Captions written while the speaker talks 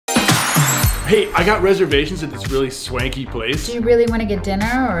Hey, I got reservations at this really swanky place. Do you really want to get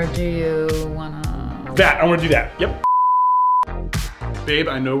dinner or do you want to? That, I want to do that, yep. Babe,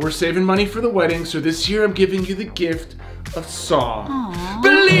 I know we're saving money for the wedding, so this year I'm giving you the gift of song. Aww.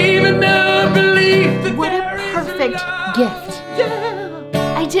 Believe in love, believe that what a perfect gift.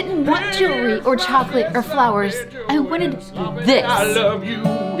 Yeah. I didn't want jewelry or chocolate or flowers. I wanted this. I love you,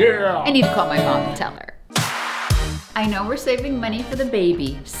 yeah. I need to call my mom and tell her. I know we're saving money for the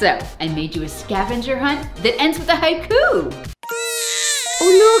baby, so I made you a scavenger hunt that ends with a haiku.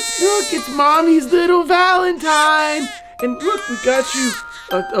 Oh look, it's Mommy's little Valentine. And look, we got you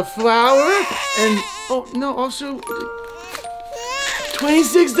a flower and, oh no, also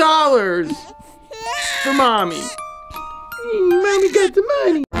 $26 for Mommy. Mommy got the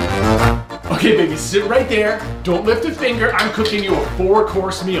money. Okay, baby, sit right there. Don't lift a finger. I'm cooking you a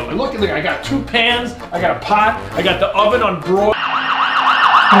 4-course meal. And look, I got 2 pans, I got a pot, I got the oven on broil.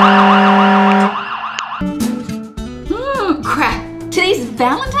 Crap. Today's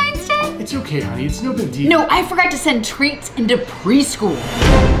Valentine's Day? It's okay, honey. It's no big deal. No, I forgot to send treats into preschool.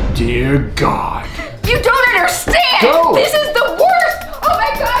 Dear God. You don't understand! Go! This is the worst! Oh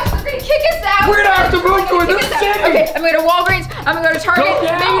my gosh, they're gonna kick us out! We're gonna have to move to another city! Okay, I'm gonna go to Walgreens, I'm gonna go to Target, Go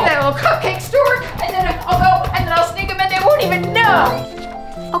now. maybe that little cupcake store, and then I'll go, and then I'll sneak them in, they won't even know!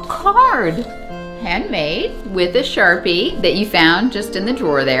 A card. Handmade with a Sharpie that you found just in the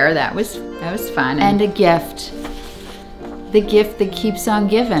drawer there. That was fun. And a gift. The gift that keeps on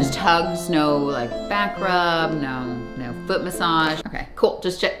giving. Just hugs, no like back rub, no foot massage. Okay, cool,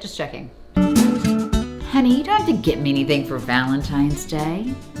 just checking. Honey, you don't have to get me anything for Valentine's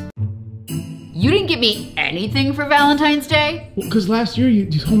Day. You didn't get me anything for Valentine's Day? Well, because last year you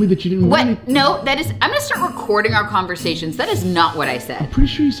told me that you didn't want What? No, that is, I'm gonna start recording our conversations. That is not what I said. I'm pretty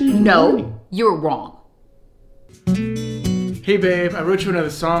sure you said you didn't want any. No, you're wrong. Hey babe, I wrote you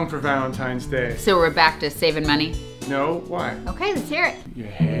another song for Valentine's Day. So we're back to saving money? No? Why? Okay, let's hear it. Your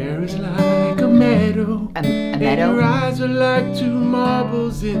hair is like a meadow. A And meadow? your eyes are like 2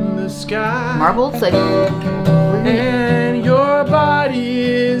 marbles in the sky. Marbles? Like, And your body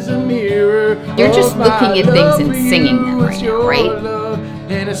is a mirror. You're just of my looking at things love and for singing you. them right It's now, your right? love,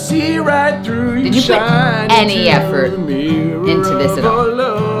 and I see right through you. Did you put shine any into effort the mirror into this at all? of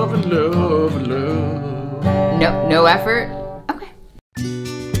love and love and love. no effort? Okay.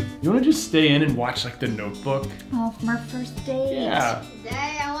 You want to just stay in and watch like The Notebook? Oh, from our first date. Yeah.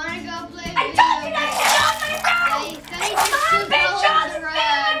 Today I want to go play. I told you not to get on my road! Come on, bitch, on the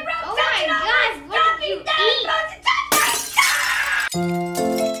road! Oh my gosh, what did you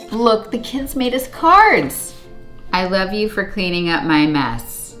eat? Look, the kids made us cards. I love you for cleaning up my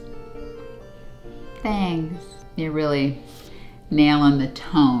mess. Thanks. You're really nailing the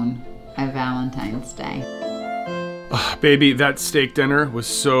tone of Valentine's Day. Baby, that steak dinner was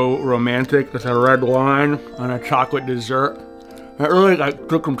so romantic with a red wine and a chocolate dessert. It really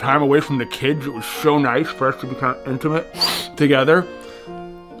took some time away from the kids. It was so nice for us to be kind of intimate together.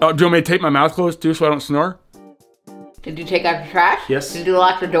 Oh, do you want me to tape my mouth closed too so I don't snore? Did you take out the trash? Yes. Did you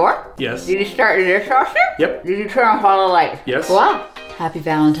lock the door? Yes. Did you start the dishwasher? Yep. Did you turn off all the lights? Yes. Wow. Happy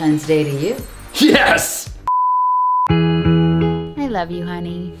Valentine's Day to you. Yes! I love you,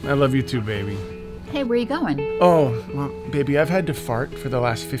 honey. I love you too, baby. Hey, where are you going? Oh, well, baby, I've had to fart for the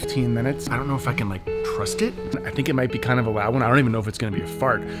last 15 minutes. I don't know if I can, like, trust it. I think it might be kind of a loud one. I don't even know if it's gonna be a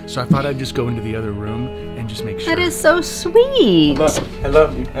fart. So I thought I'd just go into the other room and just make sure. That is so sweet. I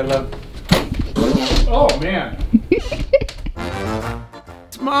love you. I love you. Oh, man.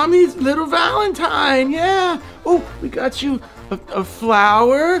 It's Mommy's little Valentine, yeah. Oh, we got you a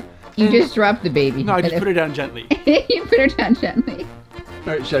flower. You just dropped the baby. No, I just put her down gently. You put her down gently.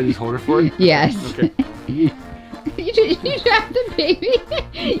 All right, should I just hold her for you? Yes. Okay. you dropped the baby.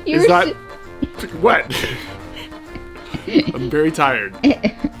 Is that what? I'm very tired.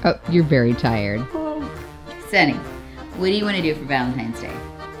 Oh, you're very tired. Sunny, what do you want to do for Valentine's Day?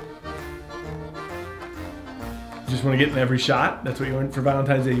 Just want to get in every shot? That's what you want for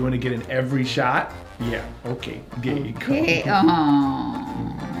Valentine's Day? You want to get in every shot? Yeah, okay. There you go. Okay.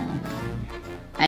 Oh.